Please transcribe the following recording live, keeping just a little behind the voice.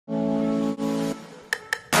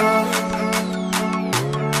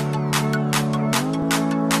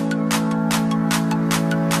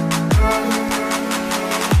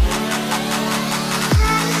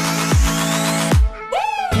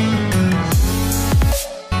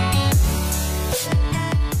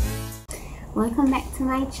Welcome back to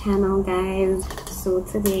my channel, guys. So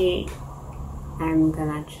today I'm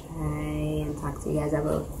gonna try and talk to you guys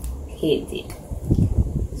about painting.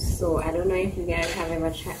 So I don't know if you guys have ever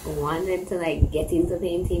wanted to like get into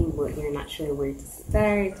painting but you're not sure where to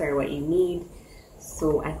start or what you need.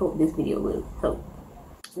 So I hope this video will help.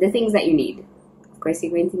 The things that you need. Of course,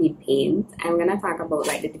 you're going to need paint. I'm gonna talk about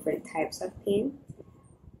like the different types of paint.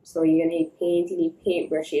 So you're gonna need paint, you need paint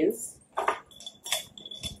brushes.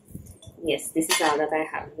 Yes, this is all that I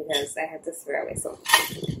have because I had to throw away some.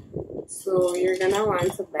 So you're gonna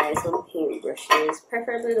want to buy some paint brushes,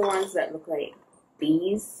 preferably the ones that look like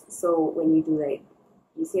these. So when you do like,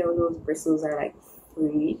 you see how those bristles are like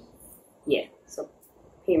free? Yeah, so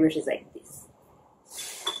paint brushes like this.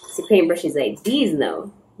 See, paint brushes like these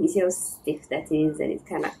now. You see how stiff that is and it's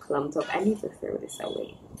kind of clumped up. I need to throw this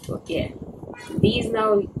away. But yeah, these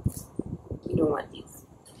now, you don't want these.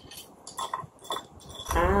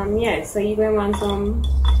 Yeah, so you're going to want some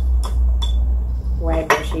white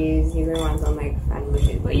brushes, you're going to want some like fan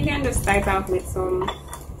brushes, but you can just start off with some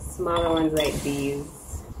smaller ones like these,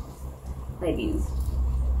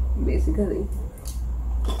 basically.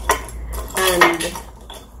 And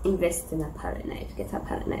invest in a palette knife. Get a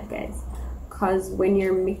palette knife, guys, because when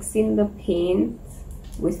you're mixing the paint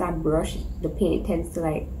with a brush, the paint tends to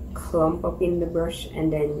like clump up in the brush,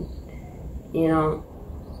 and then, you know,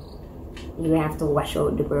 you have to wash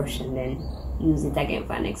out the brush and then use it again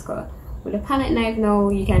for the next color. With a palette knife now,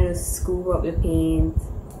 you can just scoop up the paint,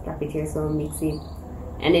 drop it here, so mix it,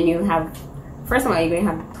 and then you'll have, first of all, you're going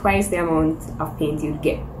to have twice the amount of paint you'd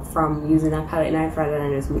get from using a palette knife rather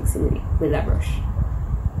than just mixing it with a brush.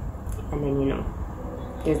 And then, you know,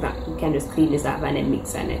 there's not, you can just clean this up and then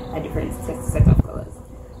mix on it a different set of colors.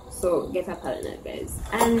 So get a palette knife, guys.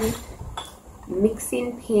 And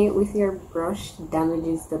mixing paint with your brush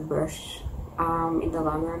damages the brush in the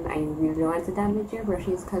long run, and you really don't want to damage your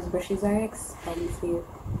brushes because brushes are expensive.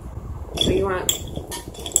 So you want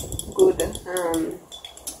good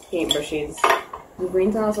paint brushes. You're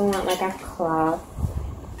going to also want like a cloth,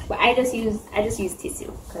 but I just use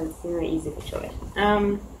tissue because, you know, easy to show it.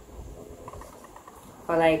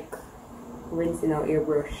 For like rinsing out your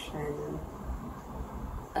brush and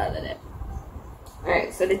all of that.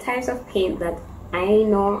 Alright, so the types of paint that I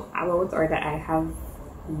know about or that I have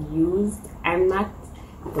used,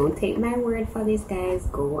 don't take my word for this, guys,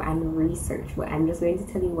 go and research, but I'm just going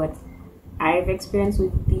to tell you what I've experienced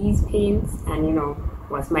with these paints and, you know,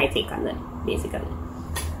 what's my take on them, basically.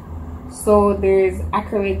 So there's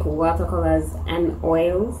acrylic, watercolors, and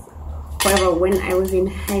oils. However, when I was in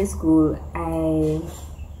high school,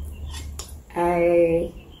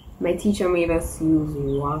 my teacher made us use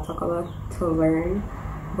watercolor to learn,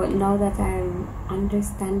 but now that I'm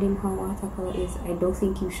understanding how watercolor is, I don't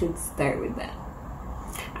think you should start with that.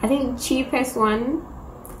 I think the cheapest one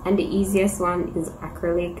and the easiest one is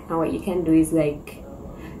acrylic, and what you can do is like,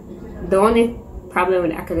 the only problem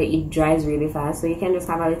with acrylic, it dries really fast, so you can just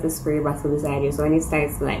have a little spray bottle beside you, so when it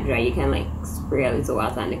starts to like dry, you can like spray a little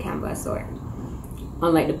water on the canvas, or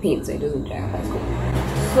unlike the paint, so it doesn't dry fast.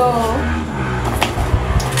 So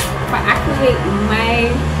for acrylic, my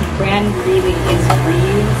brand really is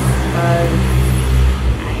Breeze, because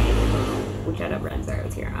I don't know which other brands are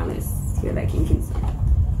out here unless you're like in Kingston.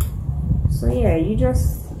 So yeah, you don't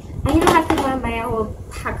have to go and buy a whole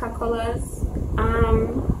pack of colors.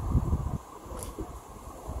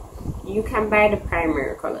 You can buy the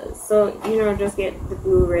primary colors. So, you know, just get the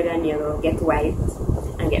blue, red, and yellow, get white,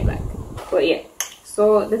 and get black. But yeah.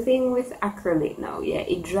 So the thing with acrylic now, yeah,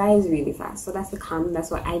 it dries really fast. So that's the con. That's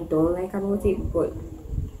what I don't like about it. But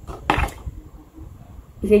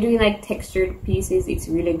if you're doing like textured pieces, it's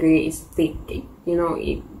really great. It's thick. You know,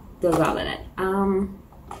 it does all of that.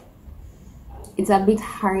 It's a bit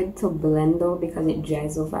hard to blend though because it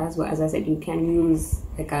dries so fast. But as I said, you can use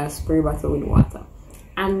like a spray bottle with water,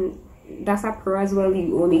 and that's a pro as well.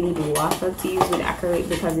 You only need water to use with acrylic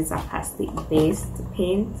because it's a plastic-based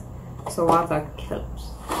paint. So water helps.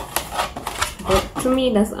 But to me,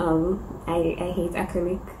 that's I hate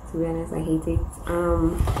acrylic, to be honest. I hate it.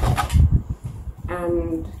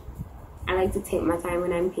 And I like to take my time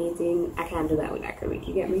when I'm painting. I can't do that with acrylic,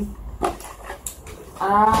 you get me?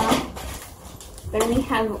 Then we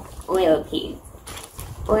have oil paint.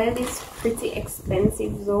 Oil is pretty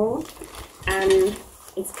expensive though, and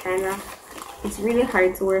it's really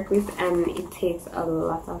hard to work with, and it takes a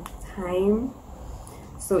lot of time.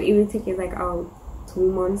 So it will take you like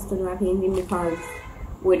 2 months to do a painting, because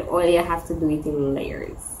with oil you have to do it in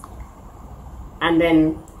layers. And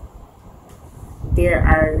then there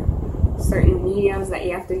are certain mediums that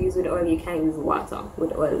you have to use with oil. You can't use water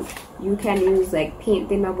with oil. You can use like paint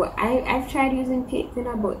thinner, but I've tried using paint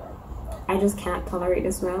thinner, but I just can't tolerate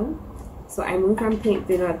the smell. So I moved from paint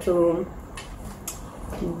thinner to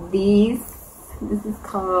these. This is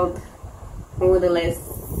called odorless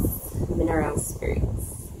mineral spirits.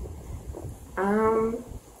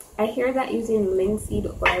 I hear that using linseed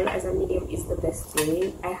oil as a medium is the best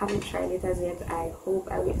way. I haven't tried it as yet. I hope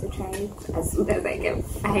I'll get to try it as soon as I can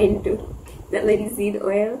find the linseed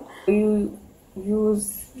oil. You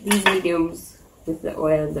use these mediums with the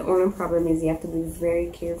oil. The only problem is you have to be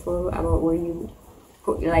very careful about where you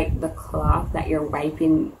put like the cloth that you're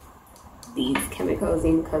wiping these chemicals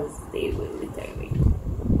in, because they will literally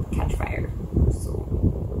catch fire.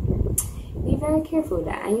 So be very careful with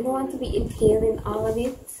that, and you don't want to be inhaling all of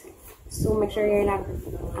it. So make sure you're in a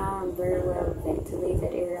very well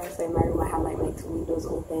ventilated area. So in my room I have like my 2 windows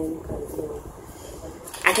open, because you know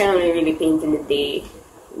I can only really paint in the day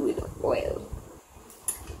with oil.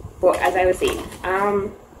 But as I was saying,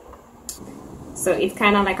 so it's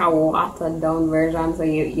kind of like a watered down version. So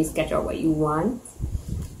you sketch out what you want,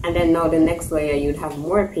 and then now the next layer you'd have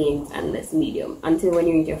more paint and less medium, until when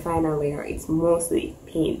you reach your final layer it's mostly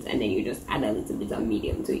paint, and then you just add a little bit of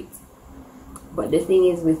medium to it. But the thing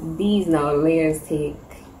is, with these now, layers take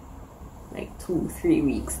like 2-3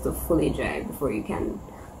 weeks to fully dry before you can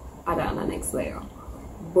add on the next layer.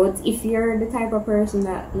 But if you're the type of person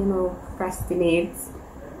that, you know, procrastinates,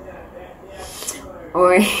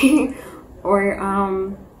 or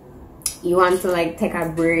you want to like take a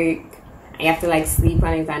break, you have to like sleep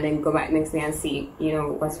on it and then go back next day and see, you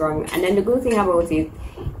know, what's wrong. And then the good thing about it,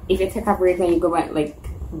 if you take a break and you go back like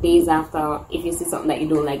days after, if you see something that you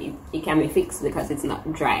don't like, it can be fixed because it's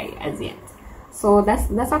not dry as yet. So that's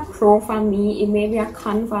a pro for me. It may be a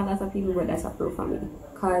con for lots of people, but that's a pro for me,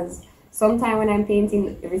 because sometimes when I'm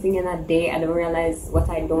painting everything in a day, I don't realize what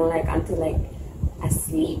I don't like until like I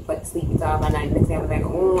sleep, but sleep it off, and then next day I'm like,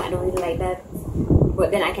 oh, I don't really like that,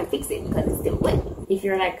 but then I can fix it because it's still wet. If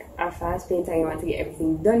you're like a fast painter and you want to get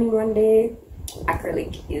everything done in one day,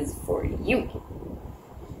 acrylic is for you.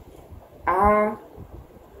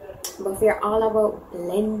 But if you're all about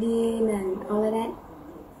blending and all of that,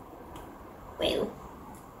 well,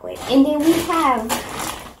 and then we have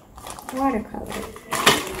watercolor.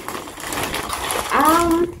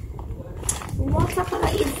 Watercolor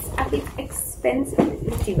is a bit expensive.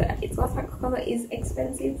 Let's see what it's. Watercolor is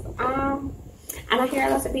expensive. And I hear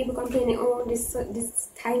lots of people complaining, oh, this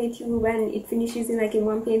tiny tube and it finishes in like in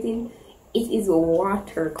one painting. It is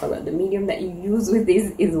watercolor. The medium that you use with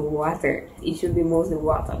this is water. It should be mostly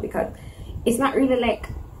water, because it's not really like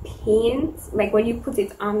paint. Like when you put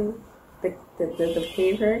it on the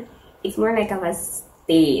paper, it's more like a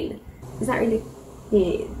stain. It's not really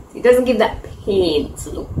paint. It doesn't give that paint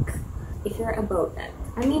look. If you're about that,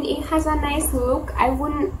 I mean, it has a nice look. I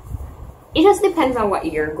wouldn't. It just depends on what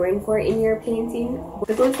you're going for in your painting.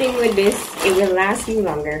 The good thing with this, it will last you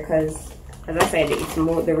longer, because as I said, it's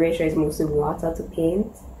more, the ratio is mostly water to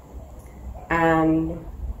paint, and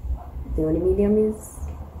the only medium is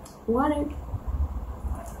water,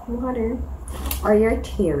 or your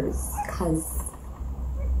tears, because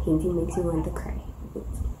painting makes you want to cry.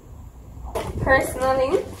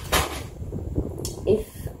 Personally,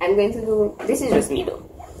 if I'm going to do, this is just me though,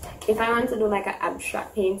 if I want to do like an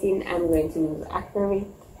abstract painting, I'm going to use acrylic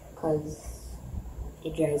because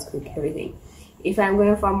it dries quick, everything. If I'm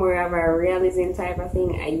going for more of a realism type of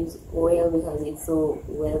thing, I use oil because it's so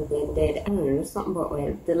well blended. I don't know, there's something about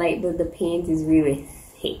oil. The paint is really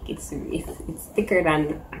thick. It's thicker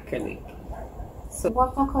than acrylic. So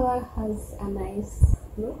watercolor has a nice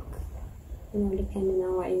look, you know, depending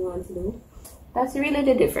on what you want to do. That's really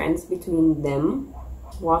the difference between them.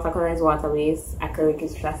 Watercolor is water-based, acrylic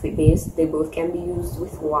is plastic-based. They both can be used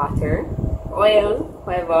with water. Oil,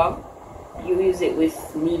 however, you use it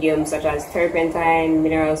with mediums such as turpentine,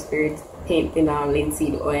 mineral spirits, paint thinner,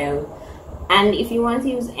 linseed oil. And if you want to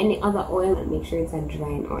use any other oil, make sure it's a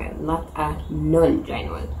drying oil, not a non-drying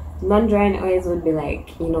oil. Non-drying oils would be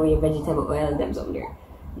like, you know, your vegetable oil, them some there.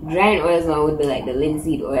 Drying oils now would be like the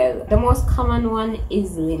linseed oil. The most common one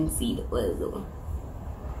is linseed oil though.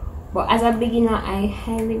 But as a beginner, I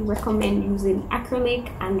highly recommend using acrylic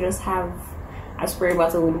and just have a spray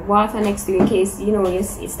bottle with water next to you in case, you know,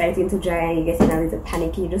 it's starting to dry and you're getting a little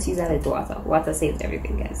panicky. Just use a little water. Water saves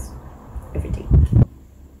everything, guys. Everything.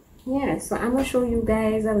 Yeah, so I'm gonna show you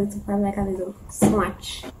guys a little, probably like a little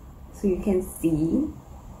swatch so you can see,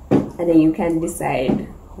 and then you can decide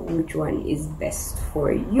which one is best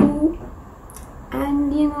for you.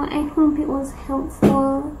 And you know, I hope it was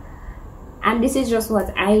helpful. And this is just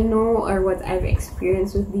what I know or what I've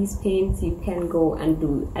experienced with these paints. You can go and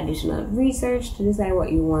do additional research to decide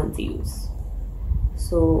what you want to use.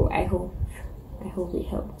 So I hope it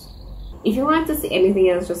helped. If you want to see anything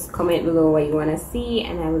else, just comment below what you want to see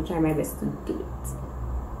and I will try my best to do it.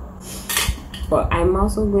 But I'm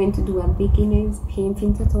also going to do a beginner's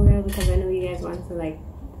painting tutorial because I know you guys want to like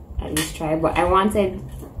at least try. But I wanted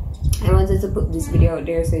to put this video out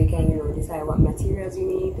there so you can, you know, decide what materials you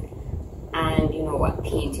need and you know what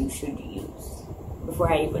paint you should use before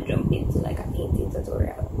I even jump into like a painting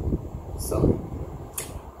tutorial. So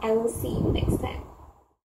I will see you next time.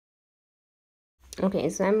 Okay,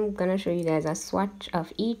 so I'm gonna show you guys a swatch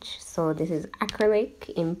of each. So this is acrylic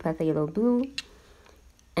in phthalo blue,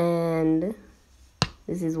 and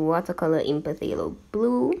this is watercolor in phthalo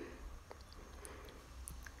blue,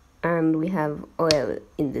 and we have oil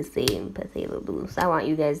in the same phthalo blue. So I want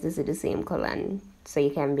you guys to see the same color and so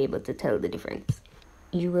you can be able to tell the difference.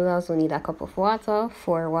 You will also need a cup of water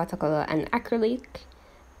for watercolor and acrylic,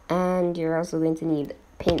 and you're also going to need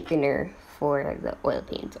paint thinner for the oil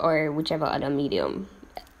paint or whichever other medium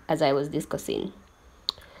as I was discussing.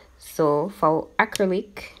 So for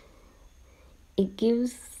acrylic, it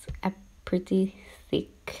gives a pretty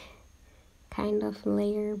thick kind of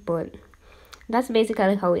layer, but that's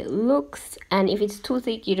basically how it looks. And if it's too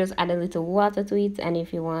thick, you just add a little water to it, and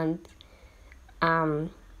if you want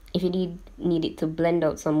if you need it to blend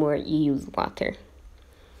out some more, you use water.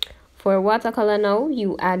 For watercolor now,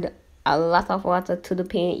 you add a lot of water to the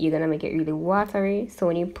paint. You're gonna make it really watery, so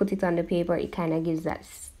when you put it on the paper, it kind of gives that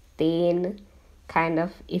stain kind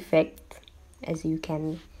of effect, as you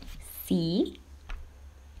can see.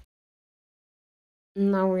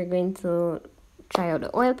 Now we're going to try out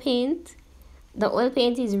the oil paint. The oil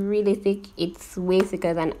paint is really thick. It's way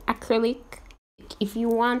thicker than acrylic. If you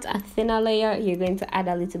want a thinner layer, you're going to add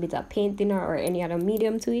a little bit of paint thinner or any other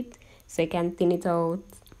medium to it so you can thin it out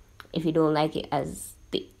if you don't like it as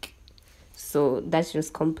thick. So that's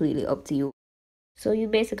just completely up to you. So you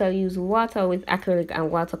basically use water with acrylic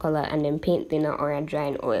and watercolor, and then paint thinner or a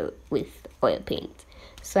drying oil with oil paint.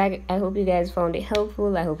 So I hope you guys found it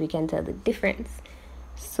helpful. I hope you can tell the difference.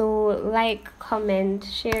 So like, comment,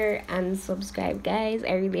 share and subscribe, guys.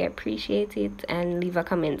 I really appreciate it, and leave a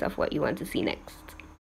comment of what you want to see next.